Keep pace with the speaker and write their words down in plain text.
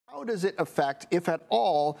how does it affect, if at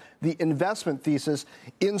all, the investment thesis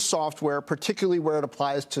in software, particularly where it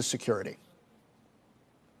applies to security?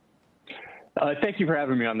 Thank you for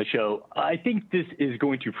having me on the show. I think this is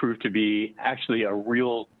going to prove to be actually a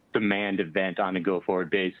real demand event on a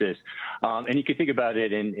go-forward basis. And you can think about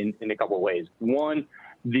it in a couple of ways. One,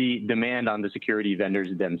 the demand on the security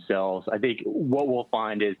vendors themselves. I think what we'll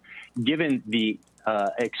find is, given the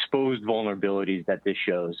exposed vulnerabilities that this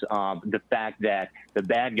shows, the fact that the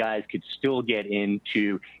bad guys could still get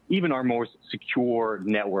into even our most secure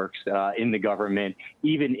networks in the government,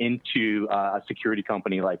 even into a security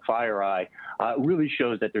company like FireEye, really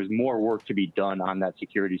shows that there's more work to be done on that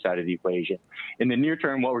security side of the equation. In the near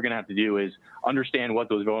term, what we're going to have to do is understand what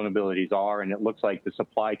those vulnerabilities are, and it looks like the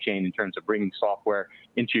supply chain in terms of bringing software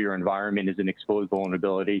into your environment is an exposed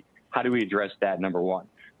vulnerability. How do we address that, number one?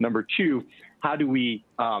 Number two, how do we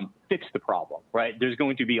fix the problem, right? There's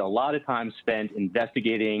going to be a lot of time spent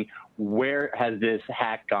investigating where has this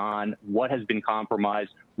hack gone, what has been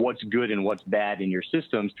compromised, what's good and what's bad in your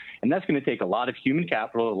systems. And that's going to take a lot of human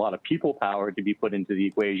capital, a lot of people power to be put into the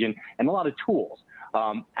equation, and a lot of tools.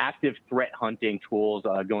 Active threat hunting tools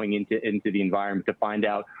going into the environment to find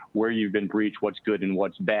out where you've been breached, what's good and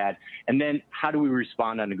what's bad. And then how do we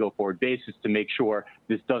respond on a go-forward basis to make sure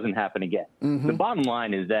this doesn't happen again? The bottom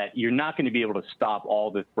line is that you're not going to be able to stop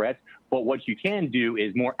all the threats, but what you can do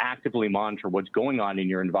is more actively monitor what's going on in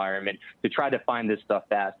your environment to try to find this stuff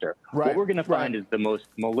faster. What we're going to find is the most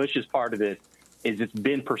malicious part of this is it's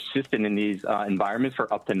been persistent in these environments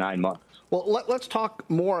for up to 9 months. Well, let's talk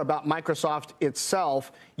more about Microsoft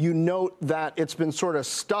itself. You note that it's been sort of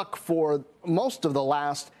stuck for most of the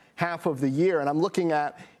last half of the year, and I'm looking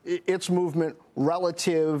at its movement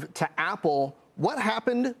relative to Apple. What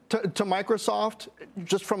happened to Microsoft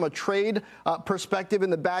just from a trade perspective in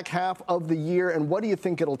the back half of the year, and what do you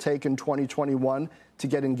think it'll take in 2021 to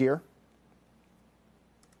get in gear?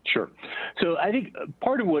 Sure. So I think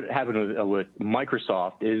part of what happened with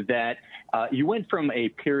Microsoft is that you went from a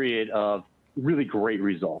period of really great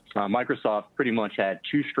results. Microsoft pretty much had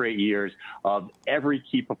 2 straight years of every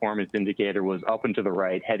key performance indicator was up and to the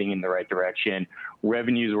right, heading in the right direction.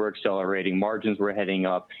 Revenues were accelerating, margins were heading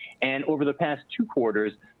up. And over the past 2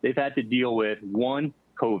 quarters, they've had to deal with, 1,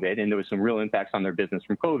 COVID, and there was some real impacts on their business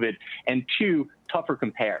from COVID, and 2, tougher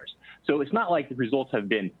compares. So it's not like the results have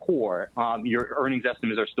been poor. Your earnings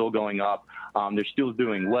estimates are still going up. They're still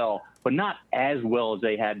doing well, but not as well as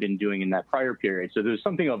they had been doing in that prior period. So there's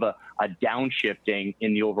something of a downshifting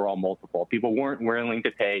in the overall multiple. People weren't willing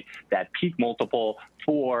to pay that peak multiple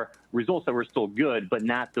for results that were still good, but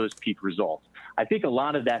not those peak results. I think a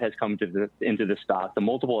lot of that has come into the stock. The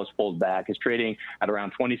multiple has pulled back. It's trading at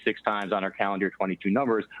around 26 times on our calendar 22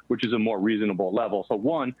 numbers, which is a more reasonable level. So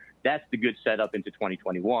one, that's the good setup into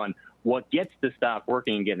 2021. What gets the stock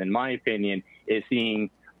working again, in my opinion, is seeing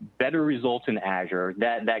better results in Azure,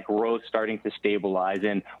 that growth starting to stabilize.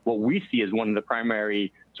 And what we see is one of the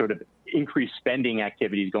primary sort of increased spending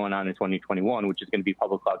activities going on in 2021, which is going to be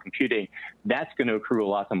public cloud computing. That's going to accrue a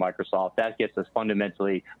lot to Microsoft. That gets us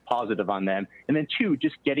fundamentally positive on them. And then 2,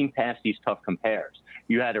 just getting past these tough compares.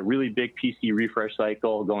 You had a really big PC refresh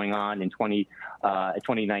cycle going on in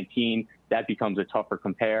 2019. That becomes a tougher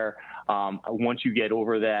compare. Once you get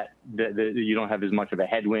over that, you don't have as much of a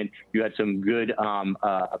headwind. You had some good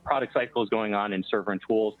product cycles going on in server and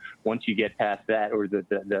tools. Once you get past that, or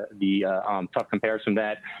the tough compares from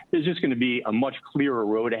that, there's just going to be a much clearer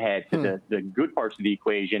road ahead to the good parts of the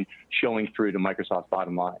equation showing through to Microsoft's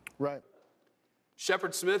bottom line. Right.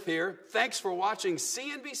 Shepard Smith here. Thanks for watching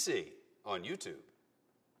CNBC on YouTube.